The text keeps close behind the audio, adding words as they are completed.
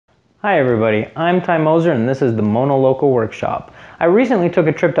Hi everybody, I'm Moser and this is the MonoLoco workshop. I recently took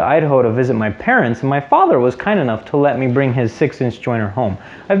a trip to Idaho to visit my parents and my father was kind enough to let me bring his 6-inch joiner home.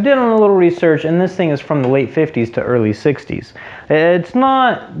 I've done a little research and this thing is from the late 50s to early 60s. It's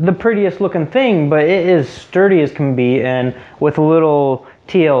not the prettiest looking thing, but it is sturdy as can be, and with a little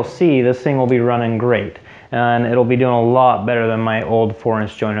TLC this thing will be running great. And it'll be doing a lot better than my old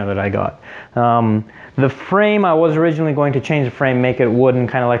 4-inch joiner that I got. The frame, I was originally going to change the frame, make it wooden,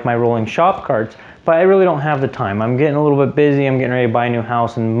 kind of like my rolling shop carts, but I really don't have the time. I'm getting a little bit busy, I'm getting ready to buy a new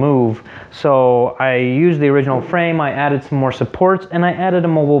house and move, so I used the original frame, I added some more supports, and I added a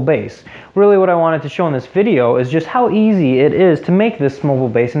mobile base. Really what I wanted to show in this video is just how easy it is to make this mobile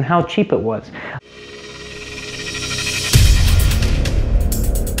base and how cheap it was.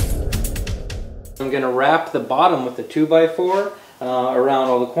 I'm going to wrap the bottom with the 2x4 around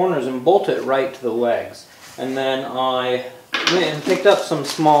all the corners and bolt it right to the legs. And then I went and picked up some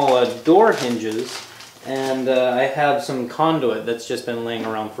small door hinges, and I have some conduit that's just been laying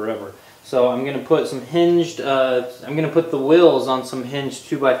around forever. So I'm going to put some hinged, I'm going to put the wheels on some hinged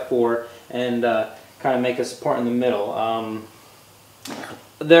 2x4 and kind of make a support in the middle.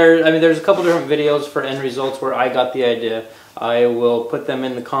 There's a couple different videos for end results where I got the idea. I will put them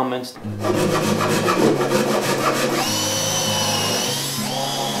in the comments.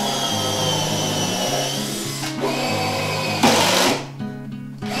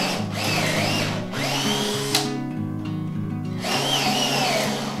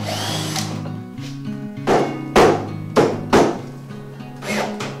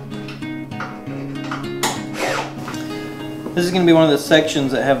 This is going to be one of the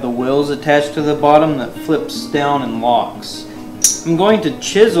sections that have the wheels attached to the bottom that flips down and locks. I'm going to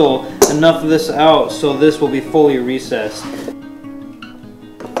chisel enough of this out so this will be fully recessed.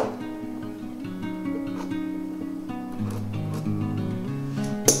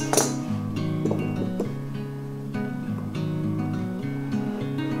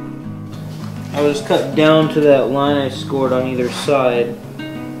 I will just cut down to that line I scored on either side.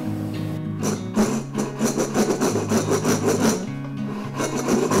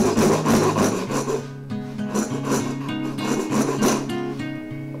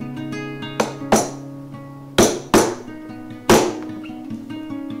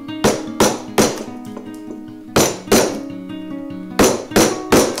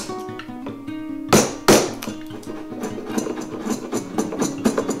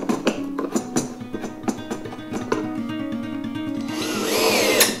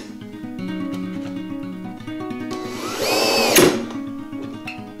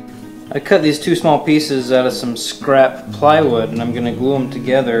 I cut these two small pieces out of some scrap plywood and I'm going to glue them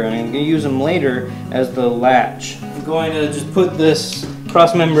together, and I'm going to use them later as the latch. I'm going to just put this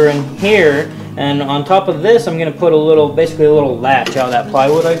cross member in here, and on top of this I'm going to put basically a little latch out of that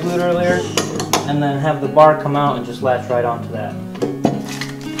plywood I glued earlier, and then have the bar come out and just latch right onto that.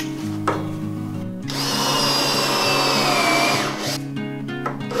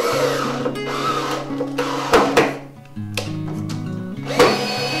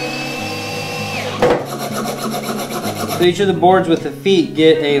 So each of the boards with the feet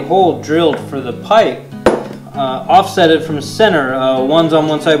get a hole drilled for the pipe, offset it from center. One's on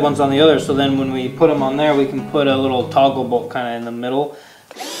one side, one's on the other, so then when we put them on there we can put a little toggle bolt kind of in the middle.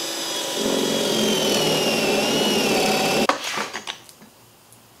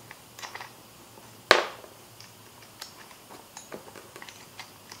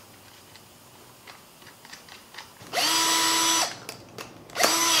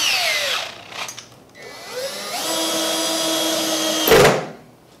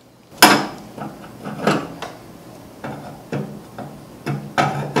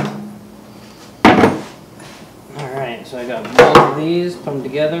 So I got both of these put them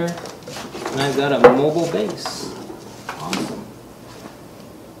together, and I've got a mobile base. Awesome.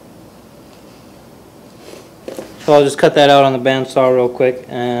 So I'll just cut that out on the bandsaw real quick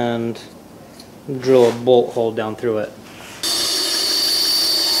and drill a bolt hole down through it.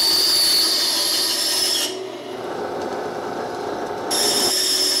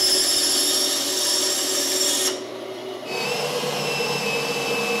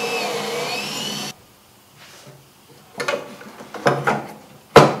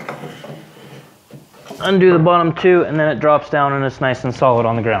 Undo the bottom two, and then it drops down and it's nice and solid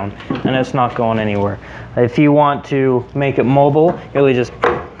on the ground and it's not going anywhere. If you want to make it mobile, you really just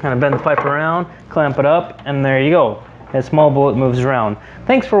kind of bend the pipe around, clamp it up, and there you go. It's mobile, it moves around.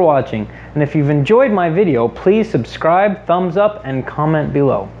 Thanks for watching, and if you've enjoyed my video, please subscribe, thumbs up, and comment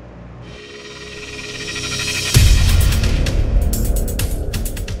below.